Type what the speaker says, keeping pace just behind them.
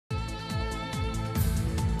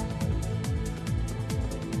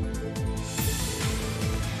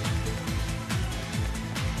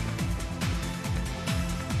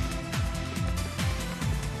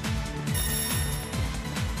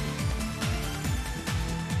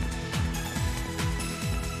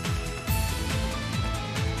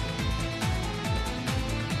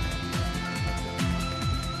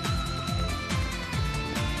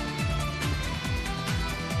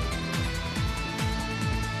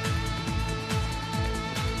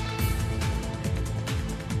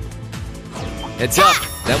It's up.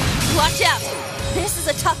 That Watch out! This is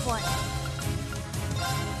a tough one.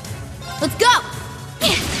 Let's go!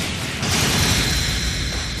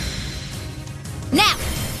 Now!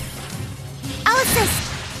 I'll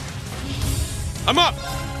assist! I'm up!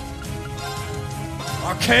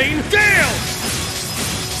 Arcane Gale!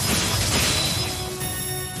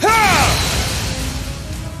 Ha!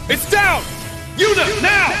 It's down! Yuna,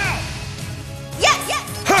 now! Yes! Yes!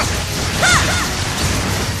 Ha!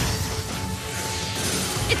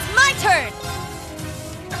 It's my turn!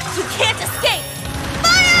 You can't escape!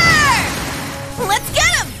 Fire! Let's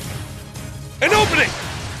get him! An opening!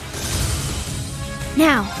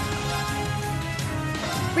 Now.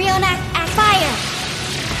 Rionac, fire!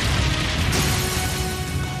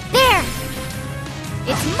 There!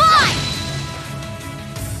 It's mine!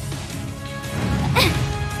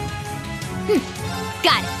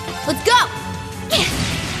 Got it. Let's go!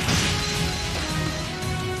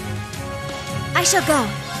 I shall go.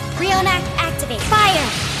 Rionac, activate. Fire!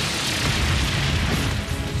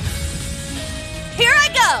 Here I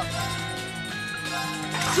go!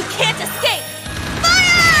 You can't escape!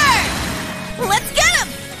 Fire! Let's get him!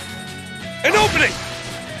 An opening!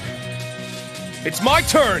 It's my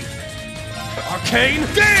turn! Arcane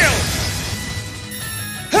Gale!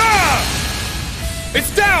 Ha!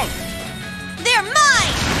 It's down! They're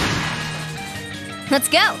mine! Let's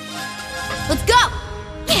go! Let's go!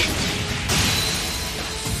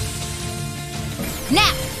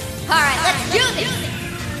 Now! Alright, let's do this!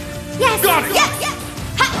 Yes! Got it! Yes! Yes!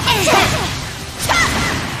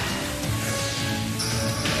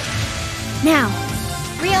 Now,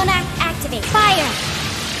 Rionac, activate. Fire!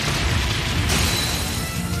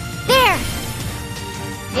 There!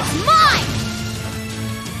 It's mine!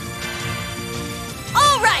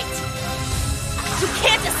 All right! You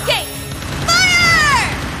can't escape! Fire!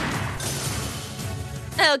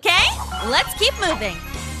 Okay, let's keep moving.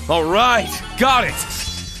 All right, got it!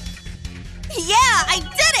 Yeah, I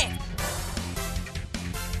did it!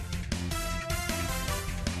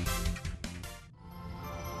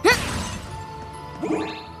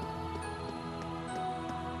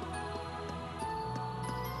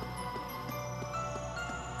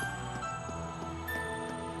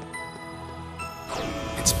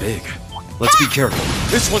 it's big. Let's be careful.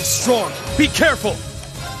 This one's strong. Be careful!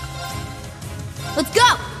 Let's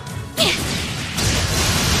go!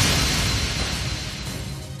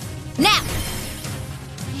 Now!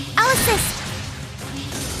 I'll assist!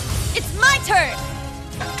 It's my turn!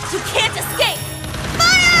 You can't escape!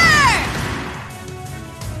 Fire!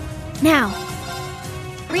 Now,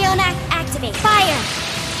 Rionac, activate. Fire!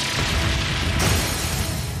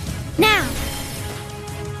 Now!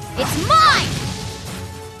 It's mine!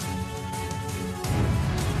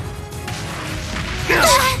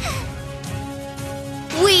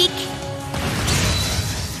 Weak!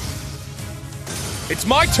 It's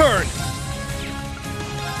my turn!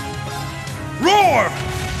 Roar!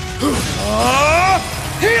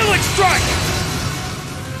 Healing strike!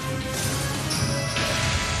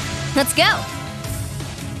 Let's go!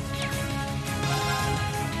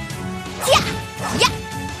 Yeah! Yeah!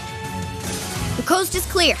 The coast is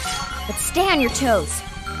clear, but stay on your toes.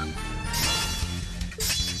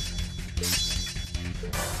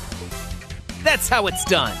 That's how it's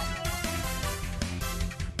done.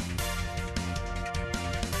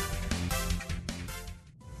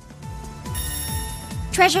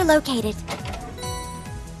 Treasure located.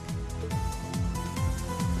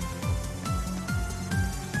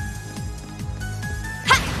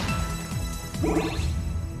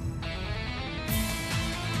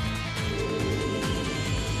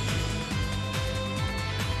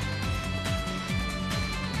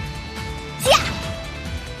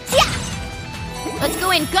 Let's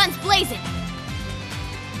go in guns blazing!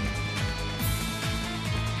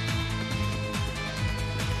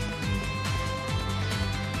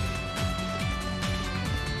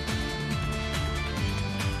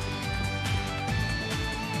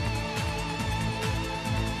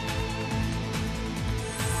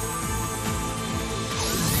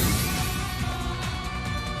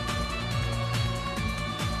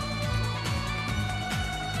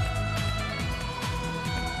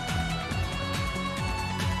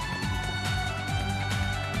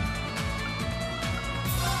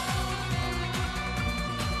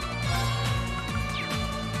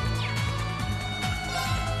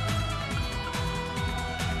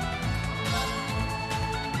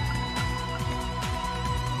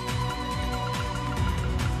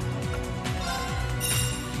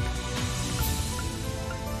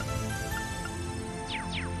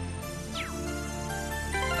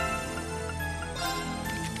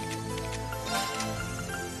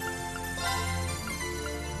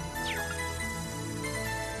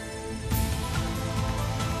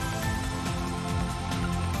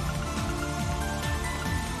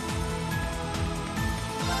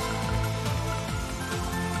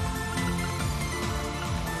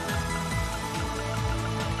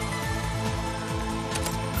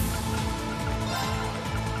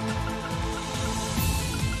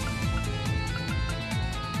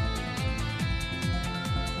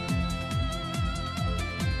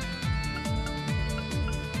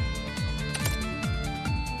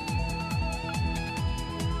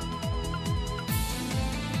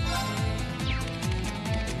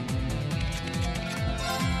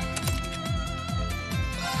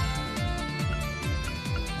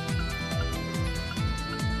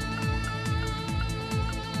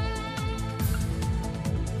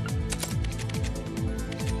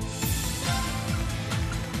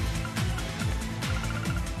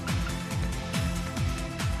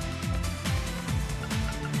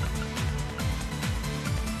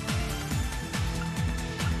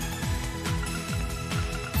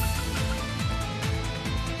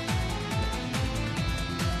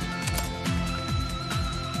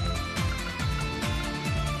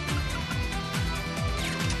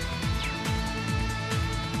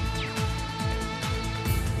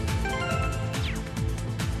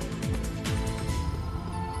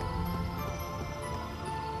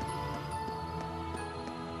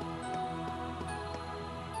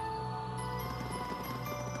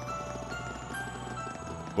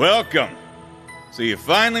 Welcome. So you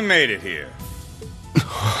finally made it here.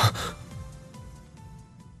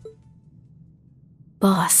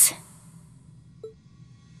 Boss.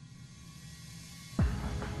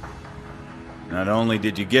 Not only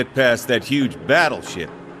did you get past that huge battleship,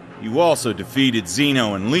 you also defeated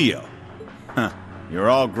Zeno and Leo. Huh, you're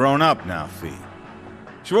all grown up now, Fee.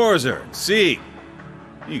 Schwarzer and Sieg,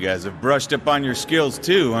 you guys have brushed up on your skills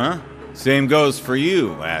too, huh? Same goes for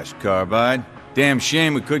you, Ash Carbide. Damn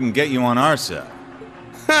shame we couldn't get you on our side.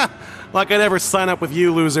 Ha! Like I'd ever sign up with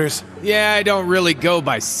you losers. Yeah, I don't really go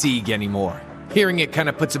by Sieg anymore. Hearing it kind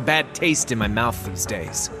of puts a bad taste in my mouth these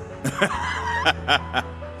days.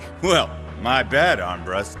 Well, my bad,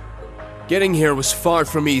 Armbrust. Getting here was far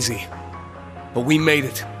from easy. But we made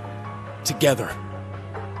it. Together.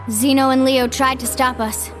 Zeno and Leo tried to stop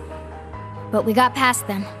us, but we got past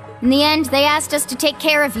them. In the end, they asked us to take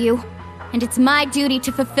care of you, and it's my duty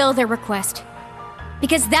to fulfill their request.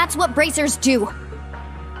 Because that's what bracers do.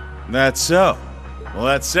 That's so. Well,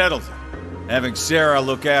 that settles it. Having Sarah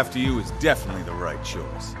look after you is definitely the right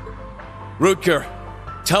choice. Rutger,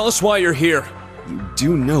 tell us why you're here. You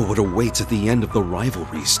do know what awaits at the end of the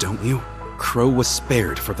rivalries, don't you? Crow was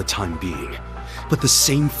spared for the time being, but the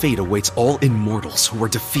same fate awaits all immortals who are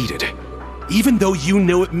defeated. Even though you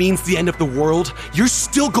know it means the end of the world, you're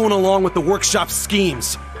still going along with the workshop's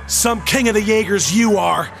schemes. Some king of the Jaegers you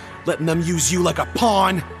are, letting them use you like a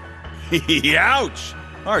pawn. Ouch!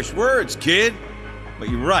 Harsh words, kid. But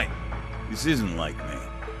you're right. This isn't like me.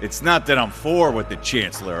 It's not that I'm for what the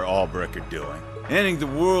Chancellor or Albrecht are doing. Ending the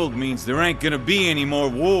world means there ain't gonna be any more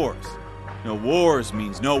wars. No wars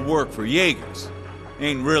means no work for Jaegers.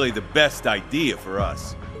 Ain't really the best idea for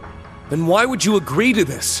us. Then why would you agree to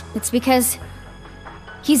this? It's because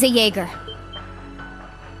he's a Jaeger.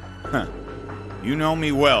 Huh. You know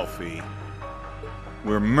me well, Fee.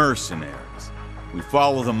 We're mercenaries. We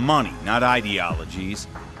follow the money, not ideologies.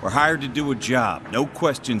 We're hired to do a job, no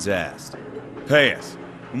questions asked. Pay us,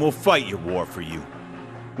 and we'll fight your war for you.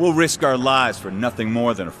 We'll risk our lives for nothing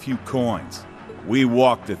more than a few coins. We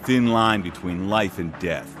walk the thin line between life and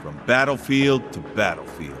death, from battlefield to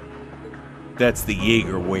battlefield. That's the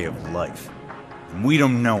Jaeger way of life, and we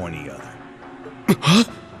don't know any other.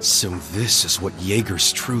 So this is what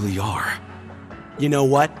Jaegers truly are. You know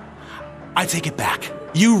what? I take it back.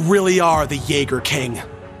 You really are the Jaeger King.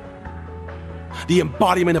 The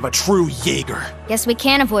embodiment of a true Jaeger. Guess we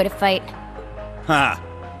can't avoid a fight. Ha!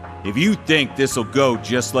 If you think this'll go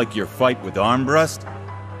just like your fight with Armbrust,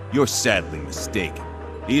 you're sadly mistaken.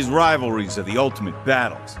 These rivalries are the ultimate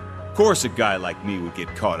battles. Of course a guy like me would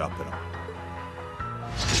get caught up in them.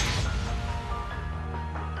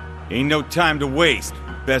 Ain't no time to waste.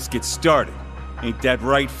 We best get started. Ain't that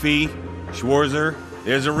right, Fee? Schwarzer?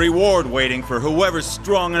 There's a reward waiting for whoever's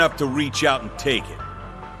strong enough to reach out and take it.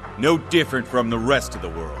 No different from the rest of the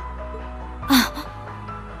world.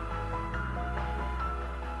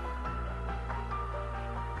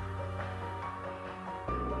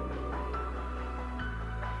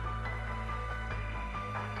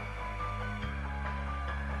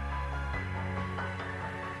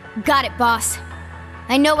 Got it, boss.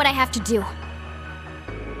 I know what I have to do.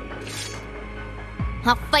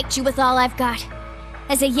 I'll fight you with all I've got.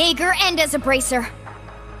 As a Jaeger and as a bracer.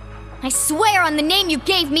 I swear on the name you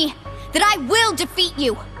gave me that I will defeat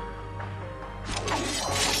you!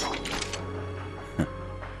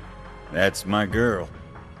 That's my girl.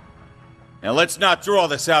 Now let's not draw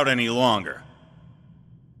this out any longer.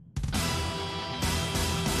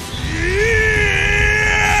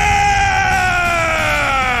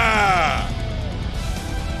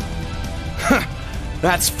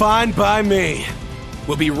 That's fine by me.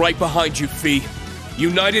 We'll be right behind you, Fee.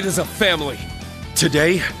 United as a family.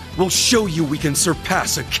 Today, we'll show you we can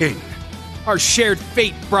surpass a king. Our shared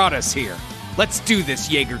fate brought us here. Let's do this,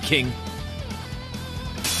 Jaeger King.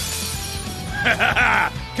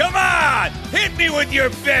 Come on! Hit me with your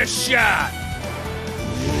best shot!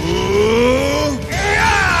 Ooh,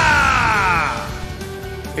 yeah!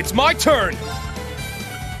 It's my turn!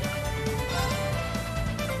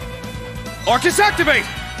 Arcus, activate!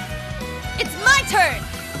 It's my turn!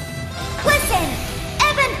 Listen!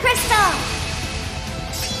 Evan Crystal!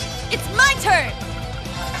 It's my turn!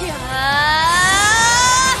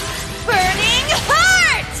 Burning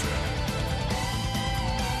Heart!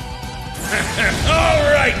 All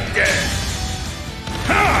right then!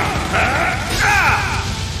 Ha! Ha! Ha!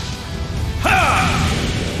 Ha!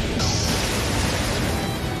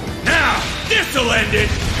 Now, this'll end it!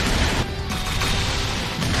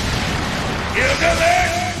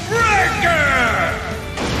 Gilgamesh Breaker!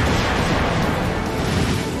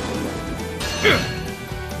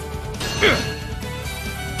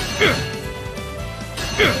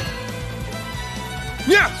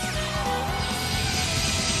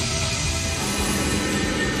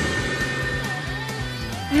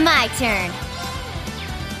 My turn.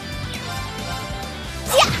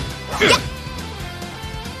 Yeah! Yeah!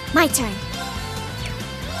 My turn.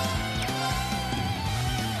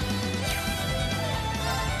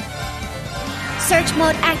 Search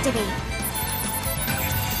mode activate.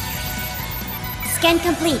 Scan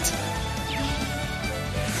complete.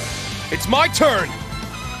 It's my turn!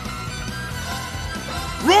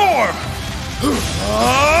 Roar!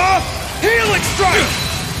 Healing strike!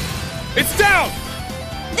 It's down!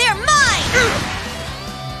 They're mine!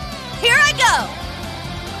 Here I go!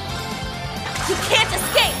 You can't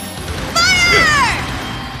escape! Fire!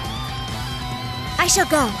 I shall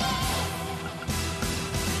go.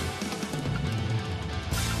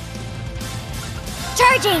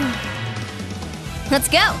 Charging! Let's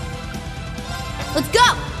go! Let's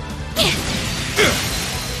go!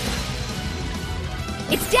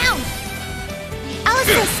 It's down! I'll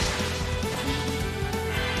assist!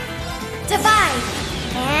 Divide!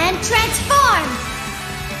 And transform!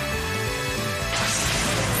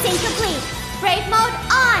 Sync complete! Brave mode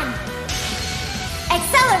on!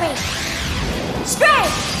 Accelerate!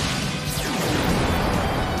 Strike!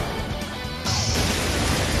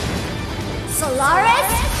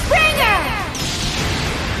 Solaris Springer!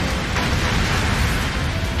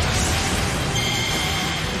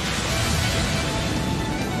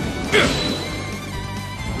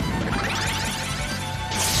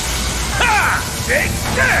 Take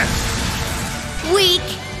this! Weak!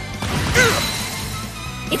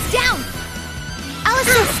 It's down! I'll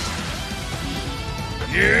assist!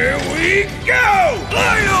 Here we go!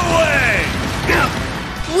 Light away!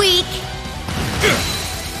 Weak!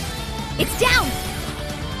 It's down!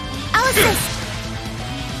 I'll assist!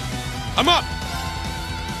 I'm up!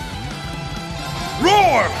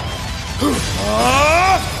 Roar!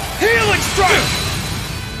 Healing strike!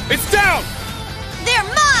 It's down! They're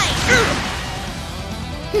mine!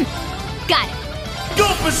 Got it! Go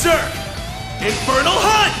berserk! Infernal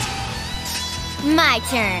Hunt! My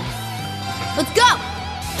turn. Let's go!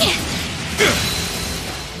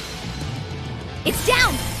 It's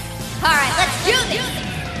down! Alright, let's do this!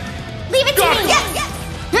 Leave it to me! Yes!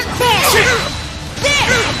 There! There!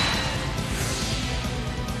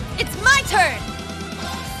 It's my turn!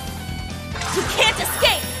 You can't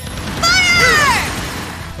escape!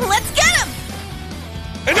 Fire! Let's get him!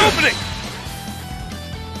 An opening!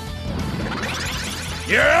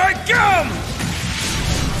 Here I come!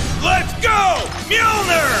 Let's go!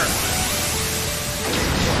 Mjolnir!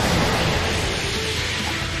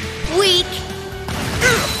 Weak!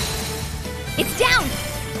 It's down!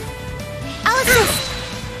 I'll assist!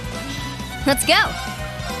 Let's go!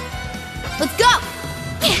 Let's go!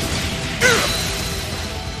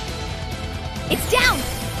 It's down!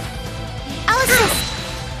 I'll assist!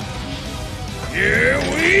 Here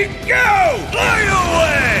we go! Light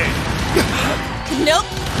away! Nope!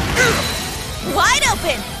 Wide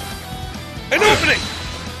open! An opening!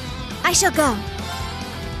 I shall go.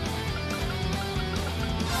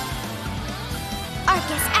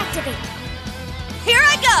 Arcus activate. Here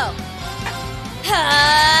I go!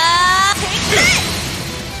 Take this!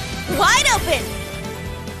 Wide open!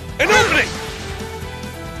 An opening!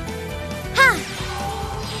 Ha!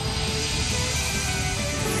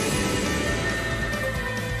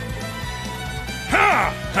 Ha!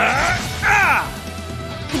 Ha! Ah!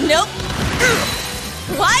 Nope!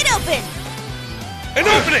 Wide open! An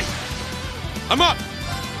opening! I'm up!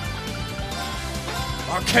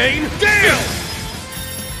 Arcane Gale!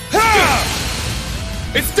 Ha!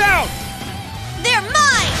 It's down! They're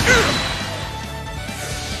mine!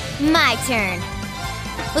 My turn.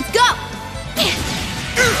 Let's go!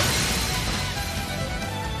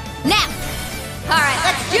 Now! Alright,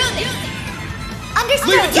 let's do this! Understood!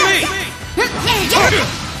 Leave it to me!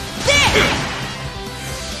 There!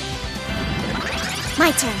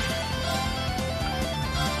 My turn.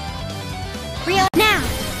 Rio, now!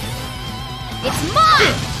 It's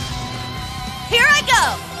mine! Here I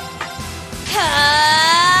go!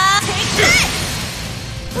 Take this!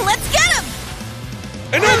 Let's get him!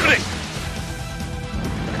 An opening!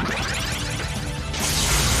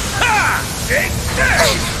 Ha! Take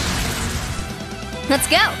this! Let's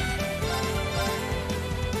go!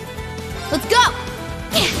 Let's go!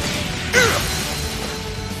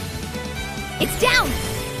 It's down!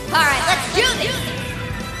 Alright, let's do this!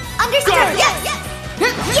 Understood! Yes!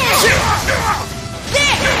 Yes!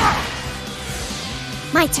 There!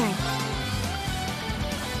 My turn.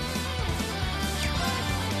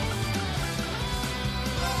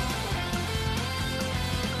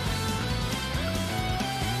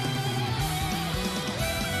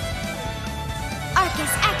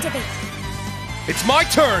 Arcus activate. It's my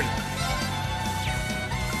turn!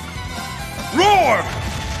 Roar!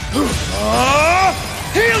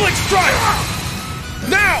 Healing strike!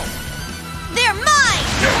 Now! They're mine!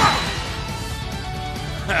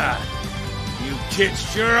 You kids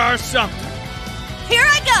sure are something. Here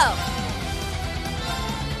I go!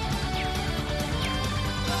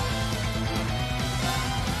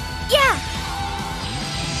 Yeah!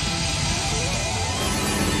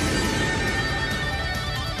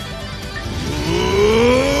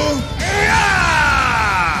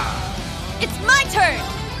 It's my turn!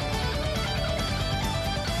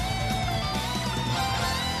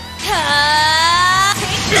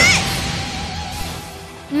 Take this!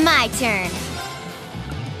 My turn.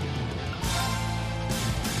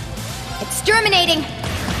 Exterminating!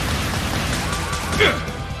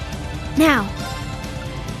 Now.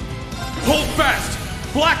 Hold fast!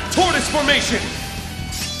 Black Tortoise formation!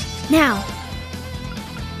 Now.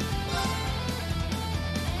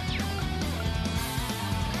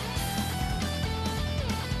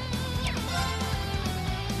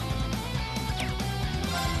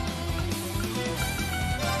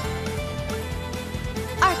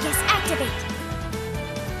 Arcus, activate!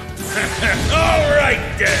 All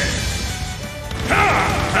right then.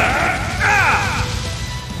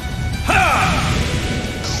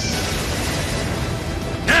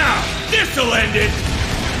 Now, this'll end it.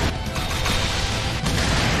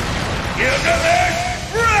 Gilgamesh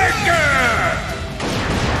Breaker!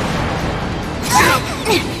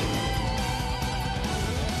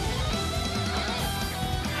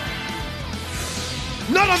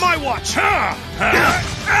 None on my watch!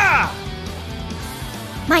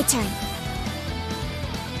 My turn.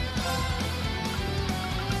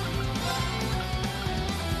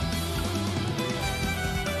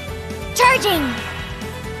 Charging!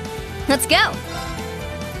 Let's go!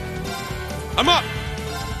 I'm up!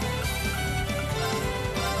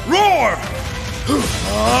 Roar!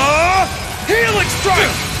 Healing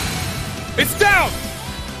strike! It's down!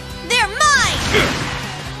 They're mine!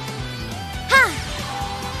 Ha!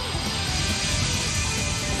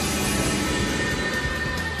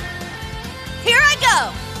 Here I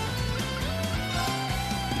go!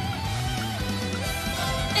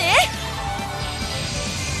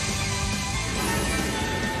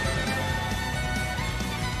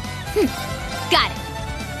 Got it.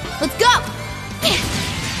 Let's go!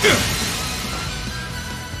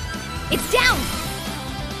 It's down!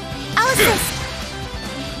 I'll assist!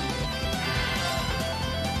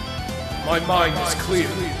 My mind is clear.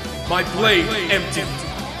 My blade empty.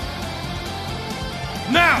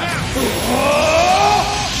 Now!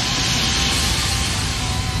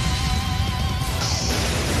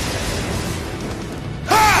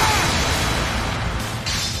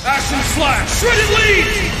 Ashen Slash! Shredded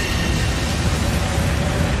Lead!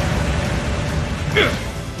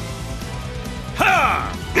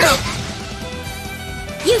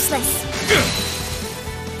 Useless!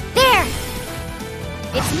 There!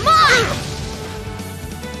 It's mine!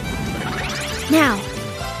 Now!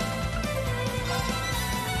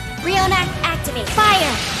 Rionac, activate!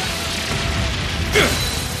 Fire!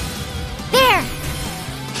 There!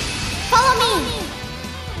 Follow me!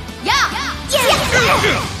 Yeah!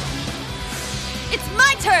 Yeah! It's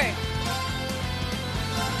my turn!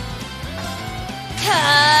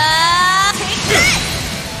 Take this!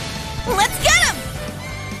 Let's get him!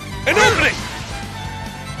 An opening!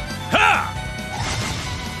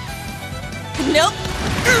 Nope!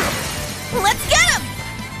 Let's get him!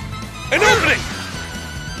 An opening!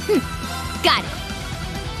 Got it!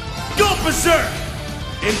 Go berserk!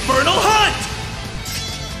 Infernal Hunt!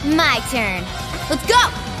 My turn! Let's go!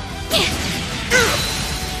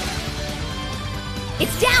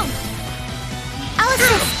 It's down! I'll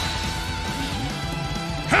assist!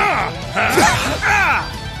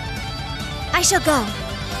 I shall go.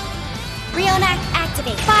 Rionac,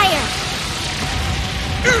 activate. Fire!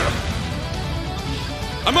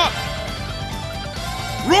 I'm up!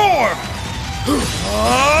 Roar!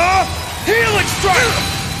 Healing strike!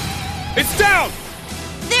 It's down!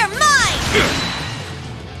 They're mine!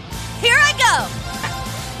 Here I go!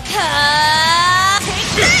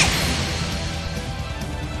 Take this!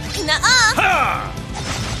 Nuh-uh!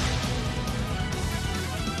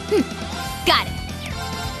 Got it.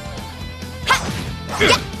 Ha!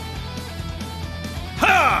 Yeah.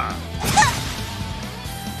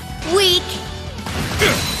 Weak.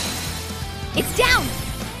 It's down.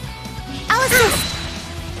 I'll assist.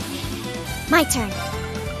 My turn.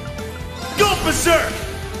 Go berserk!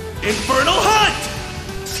 Infernal Hunt!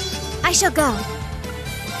 I shall go.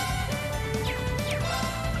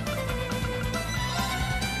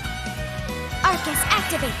 Arcus,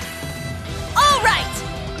 activate. All right!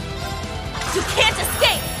 You can't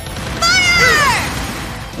escape! Fire!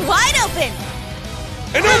 Wide open!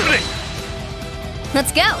 An opening!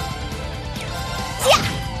 Let's go!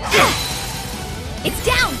 Yeah! It's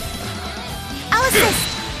down! I'll assist!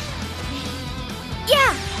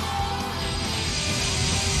 Yeah!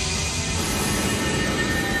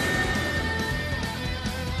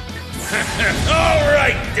 All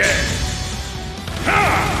right then. Ha!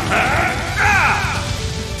 Ha! Ha!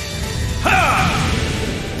 Ha!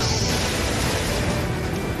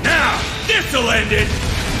 Now, this'll end it.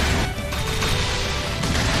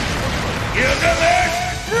 Gilgamesh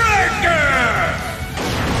Breaker!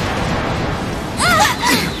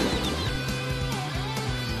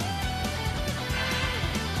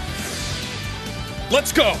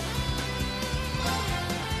 Let's go!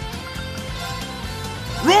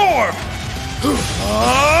 Roar!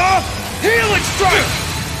 Healing strike!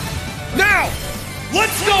 Now!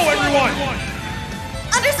 Let's go, everyone!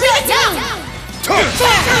 Understood!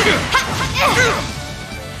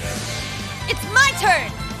 It's my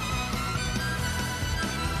turn!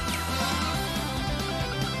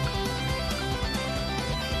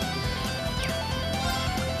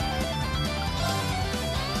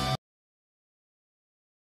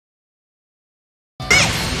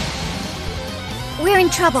 We're in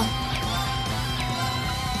trouble.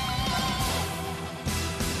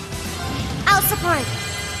 I'll support.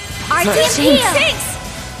 Our team heals!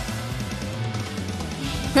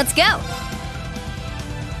 Let's go!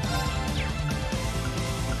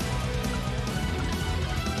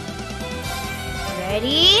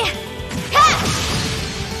 Ready? Ha!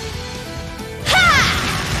 Ha!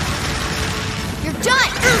 You're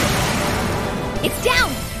done! It's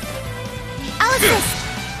down! I'll assist!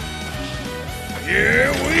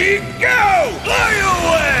 Here we go! Fly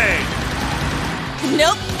away!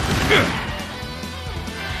 Nope.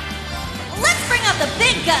 Let's bring out the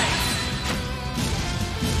big guns!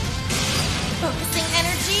 Focusing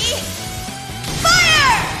energy.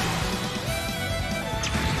 Fire!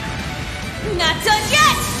 Not done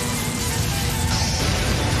yet!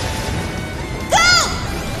 Go!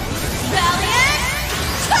 Valiant!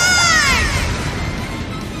 Charge!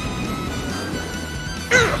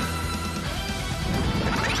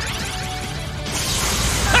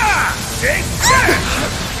 Take that!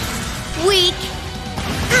 Weak!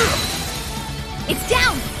 It's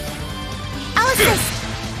down! I'll assist!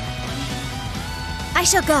 I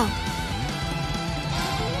shall go.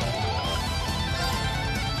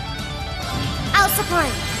 I'll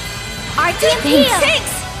support. Our team heals!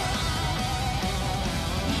 Thanks!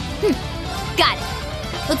 Got it.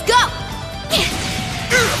 Let's go!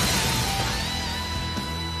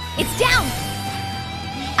 It's down!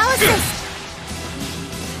 I'll assist!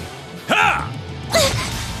 Ha!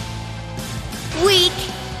 Weak!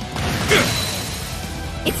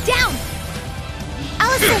 It's down!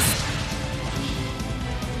 I'll assist!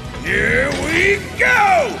 Here we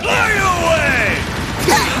go! Fly away!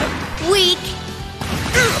 Weak!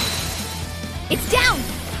 It's down!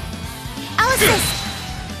 I'll assist!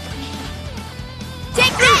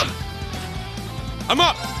 Take that! I'm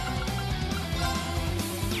up!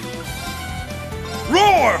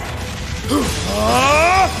 Roar!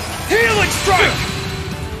 Healing strike!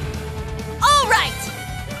 All right!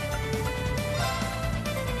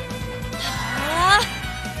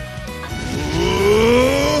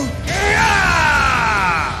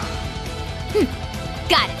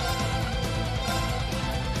 Got it!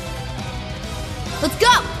 Let's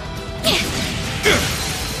go!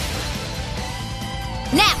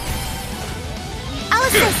 Now! I'll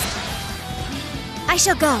assist! I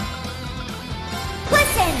shall go.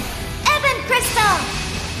 Listen! Ebon Crystal!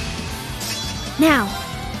 Now!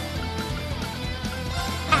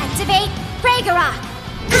 Activate Ragnarok!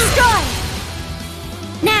 Destroy!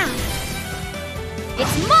 Now!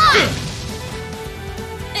 It's mine!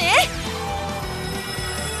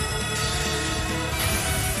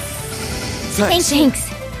 Thanks.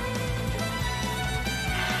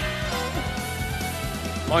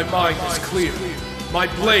 My mind is clear. My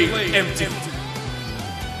blade empty.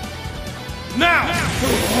 Now!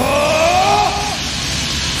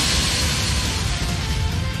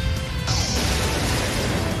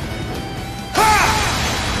 Ha!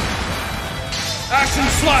 Action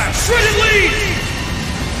slash! Shredded lead!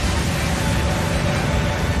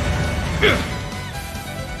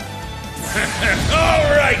 All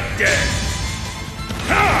right then.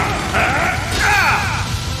 Ha! Ha! Ha!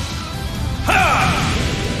 Ha!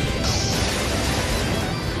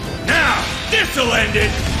 Now, this'll end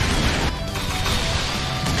it.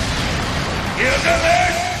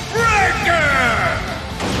 Gilgamesh Breaker!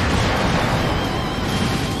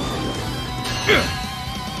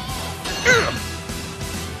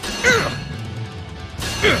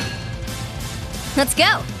 Let's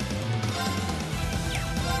go!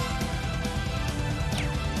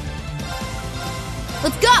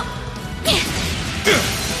 Let's go!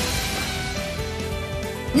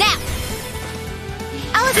 Now!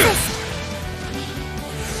 I'll assist!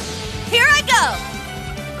 Here I go!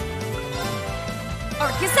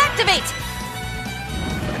 Arcus activate!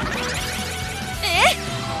 Eh?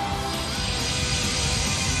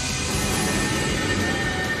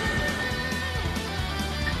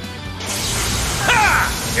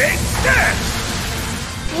 Take that!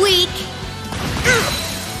 Weak!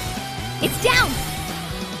 It's down!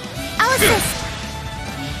 I'll assist!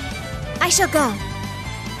 I shall go.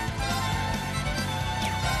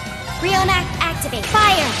 Rionac activate.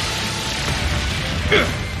 Fire!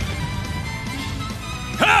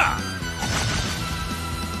 Ha!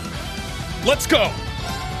 Let's go!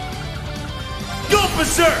 Go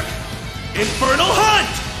berserk! Infernal Hunt!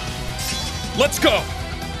 Let's go!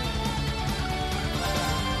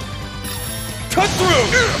 Cut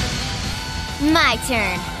through! My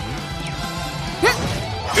turn.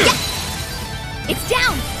 It's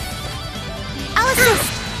down! I'll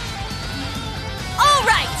assist! All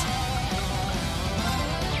right!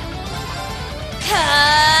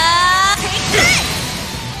 Take this!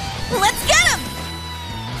 Let's get him!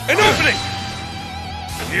 An opening!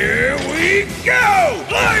 Here we go!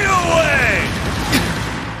 Fly away!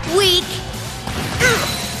 Weak!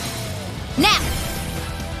 Now!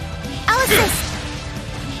 I'll assist!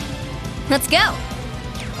 Let's go!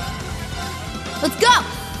 Let's go!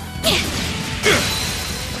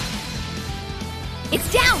 It's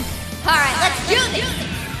down! Alright, let's do this!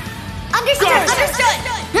 Understood!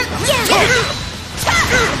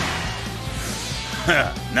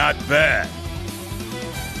 Ha, not bad.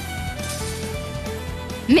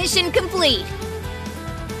 Mission complete!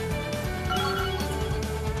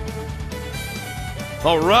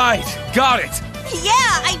 All right, got it!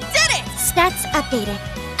 Yeah, I did it! Stats updated.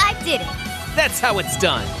 I did it! That's how it's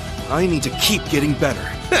done. I need to keep getting better.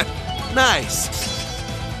 Nice!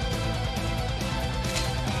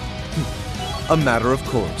 A matter of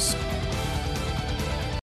course.